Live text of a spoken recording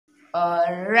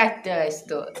और right guys,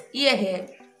 तो ये है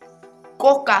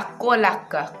कोका कोला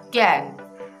का कैन।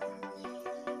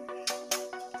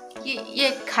 ये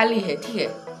खाली है, ठीक है।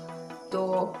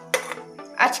 तो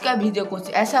आज का वीडियो कुछ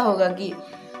ऐसा होगा कि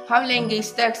हम लेंगे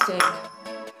इस तरह से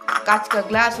कांच का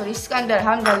ग्लास और इसके अंदर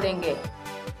हम डाल देंगे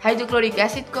हाइड्रोक्लोरिक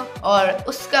एसिड को, और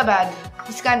उसका बाद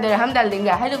इसके अंदर हम डाल देंगे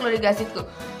हाइड्रोक्लोरिक एसिड को,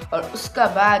 और उसका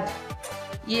बाद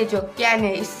ये जो कैन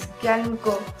है, इस कैन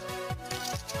को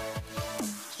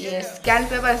ये स्कैन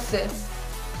पेपर से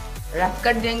रफ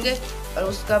कर देंगे, और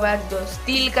उसका बाद जो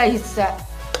स्टील का हिस्सा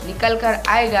निकल कर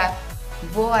आएगा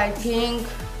वो आई थिंक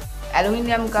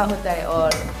एल्युमिनियम का होता है।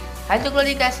 और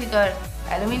हाइड्रोक्लोरिक एसिड और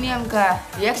एल्युमिनियम का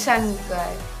रिएक्शन का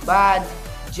बाद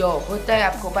जो होता है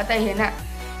आपको पता ही है ना,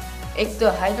 एक तो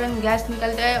हाइड्रोजन गैस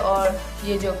निकलता है, और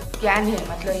ये जो कैन है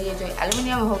मतलब ये जो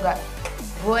एल्युमिनियम होगा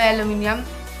वो एल्युमिनियम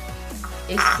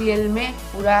HCl में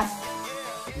पूरा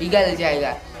पिघल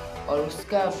जाएगा, और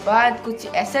उसका बाद कुछ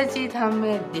ऐसा चीज़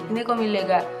हमें देखने को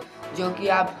मिलेगा जो कि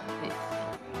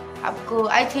आपको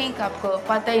आई थिंक आपको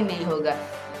पता ही नहीं होगा।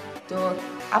 तो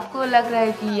आपको लग रहा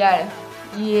है कि यार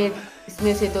ये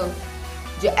इसमें से तो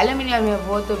जो एल्युमिनियम है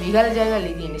वो तो पिघल जाएगा,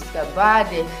 लेकिन इसका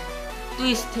बाद एक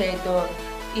ट्विस्ट है। तो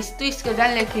इस ट्विस्ट को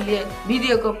जानने के लिए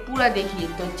वीडियो को पूरा देखिए।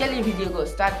 तो चलिए वीडियो को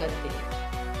स्टार्ट करते हैं।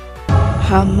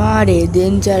 हमारे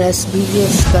डेंजरस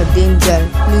वीडियोस का डेंजर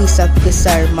प्लीज आपके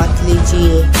सर मत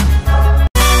लीजिए।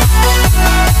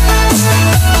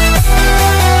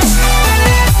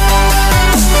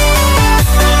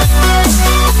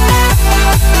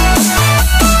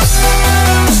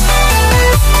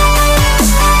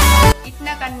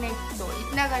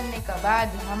 इतना करने का बाद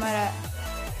हमारा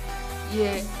ये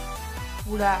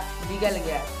पूरा पिघल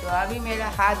गया। तो अभी मेरा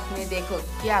हाथ में देखो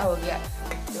क्या हो गया।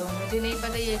 तो मुझे नहीं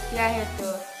पता ये क्या है,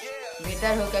 तो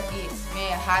बेटर होगा कि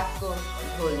मैं हाथ को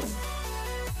धो लूँ।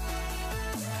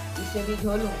 इसे भी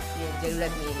धो लूँ, ये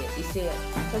ज़रूरत नहीं है इसे।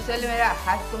 तो चलो मेरा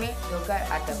हाथ को मैं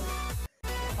धोकर आता हूँ।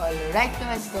 और राइट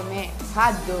तो मैं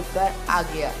हाथ धोकर आ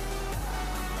गया।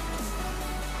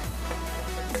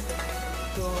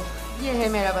 तो ये है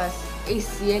मेरा बस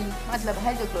HCl मतलब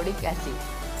हाइड्रोक्लोरिक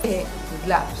एसिड, ये है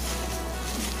ग्लास।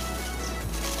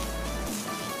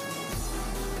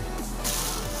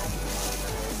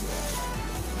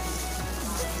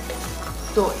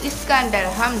 तो इसका अंदर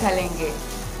हम डालेंगे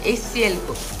HCl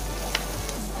को।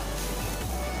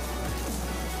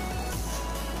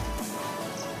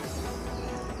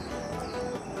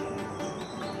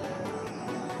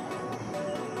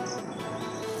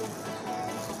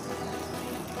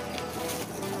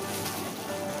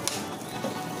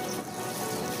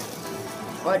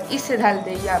 और इसे डाल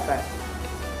दे यहाँ पर।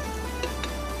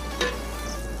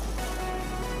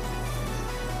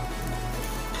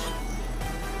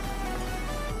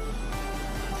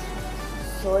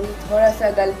 सॉरी, थोड़ा सा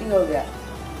गलती हो गया।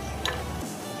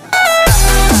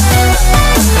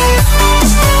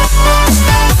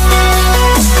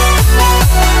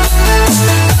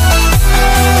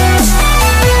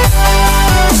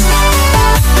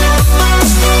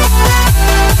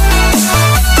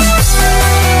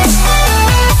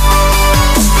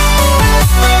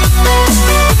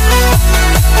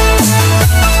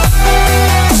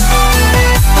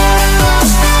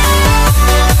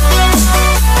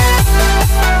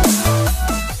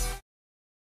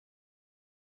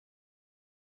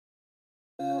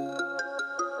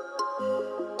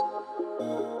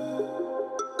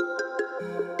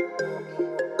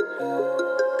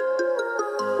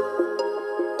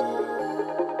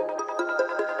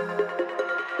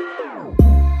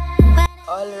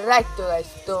 ऑलराइट तो गाइस,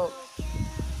 तो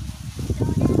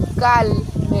कल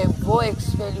मैं वो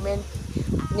एक्सपेरिमेंट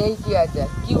नहीं किया था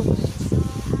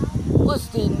क्योंकि उस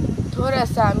दिन थोड़ा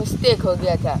सा मिस्टेक हो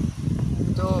गया था।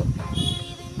 तो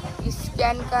इस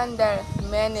कैन के अंदर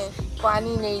मैंने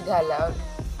पानी नहीं डाला, और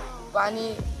पानी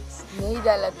नहीं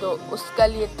डाला तो उसका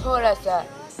लिए थोड़ा सा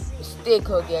मिस्टेक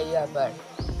हो गया यहाँ पर।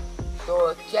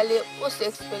 तो चलिए उस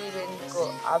एक्सपेरिमेंट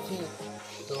को अभी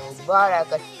दोबारा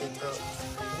करते। तो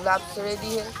ग्लास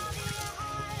रेडी है।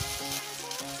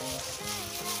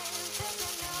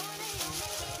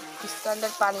 इसके अंदर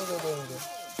पानी दे देंगे,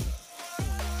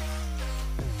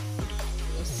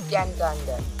 इस कैन के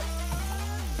अंदर।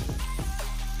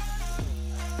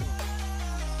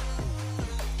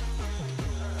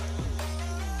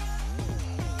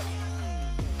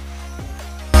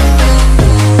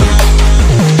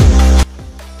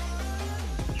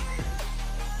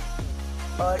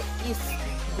 और इस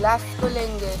ग्लास को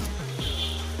लेंगे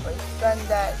और इसके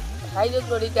अंदर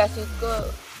हाइड्रोक्लोरिक एसिड को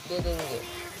दे देंगे।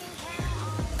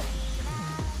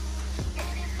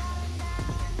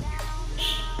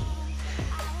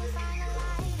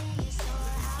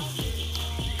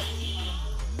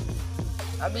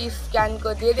 अभी इस कैन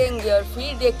को दे देंगे और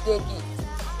फिर देखते हैं कि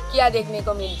क्या देखने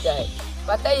को मिलता है।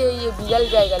 पता ही है ये बिगड़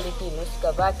जाएगा, लेकिन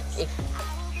उसका बाद एक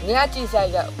नया चीज़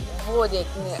आएगा, वो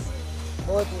देखने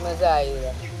बहुत ही मज़ा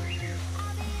आएगा।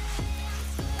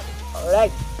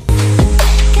 ऑलराइट।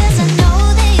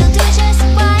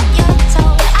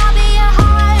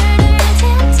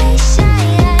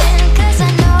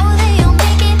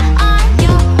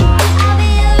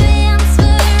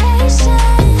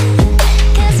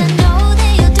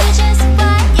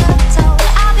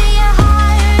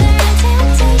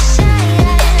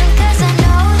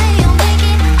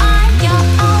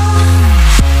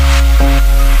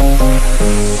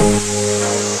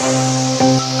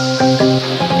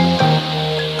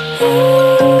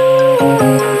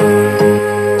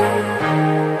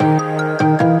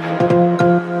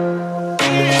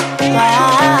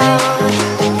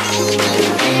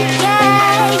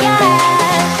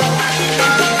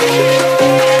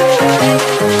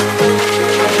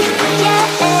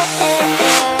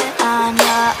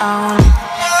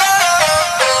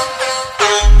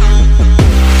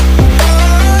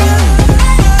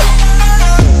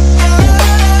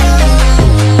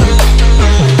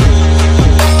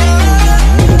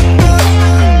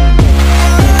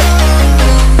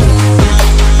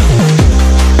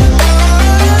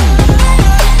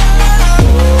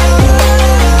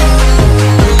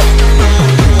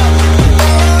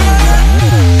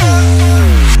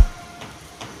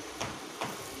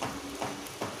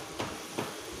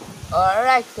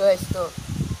 ऑलराइट दोस्तों,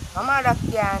 हमारा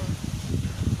कैन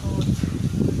कुछ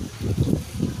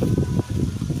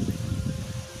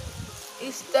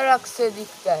इस तरह से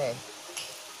दिखता है।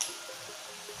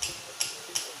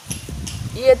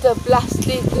 ये तो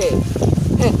प्लास्टिक है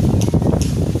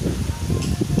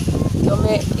तो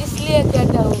मैं इसलिए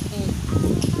कहता हूँ कि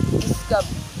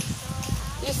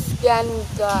इस कैन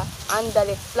का अंदर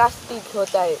एक प्लास्टिक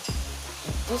होता है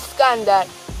जिसका अंदर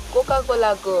कोका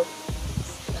कोला को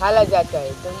डाला जाता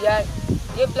है। तो यार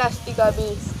ये प्लास्टिक अभी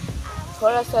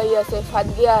थोड़ा सा ऐसे फट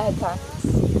गया है था,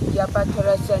 यहाँ पर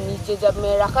थोड़ा सा नीचे जब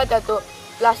मैं रखा था तो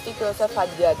प्लास्टिक थोड़ा सा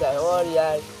फट गया था। और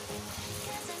यार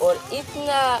और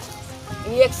इतना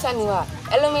रिएक्शन हुआ,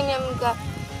 एल्युमिनियम का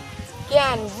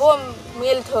कैन वो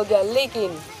मेल्ट हो गया,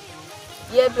 लेकिन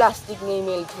ये प्लास्टिक नहीं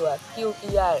मेल्ट हुआ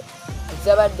क्योंकि यार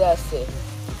ज़बरदस्त है।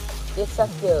 देख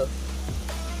सकते हो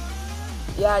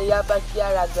यार यहाँ पर क्या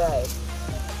लगा है।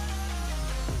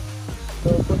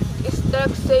 तो कुछ इस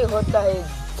तरह से होता है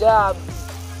जब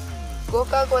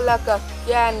कोका कोला का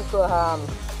कैन को हम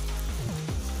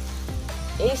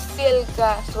इस सेल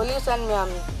का सॉल्यूशन में हम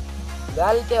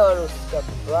डालते और उसके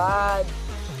बाद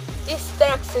इस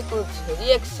तरह से कुछ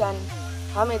रिएक्शन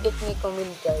हमें देखने को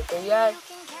मिलता है। तो यार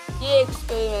ये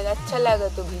एक्सपेरिमेंट अच्छा लगा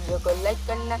तो वीडियो को लाइक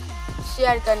करना,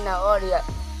 शेयर करना और यार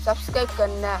सब्सक्राइब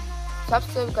करना।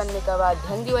 सब्सक्राइब करने के बाद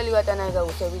घंटी वाली बटन आएगा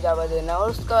उसे भी दबा देना और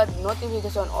उसके बाद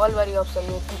नोटिफिकेशन ऑल वाली ऑप्शन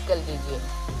में क्लिक कर दीजिए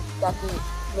ताकि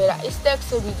मेरा इस तरह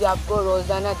से वीडियो आपको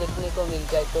रोज़ाना देखने को मिल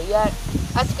जाए। तो यार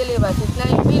आज के लिए बस इतना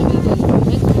ही, फिर मिलते हैं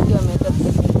नेक्स्ट वीडियो में। तब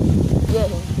तक ये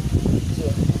है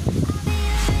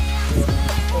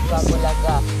कोका कोला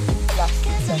का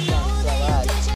प्लास्टिक का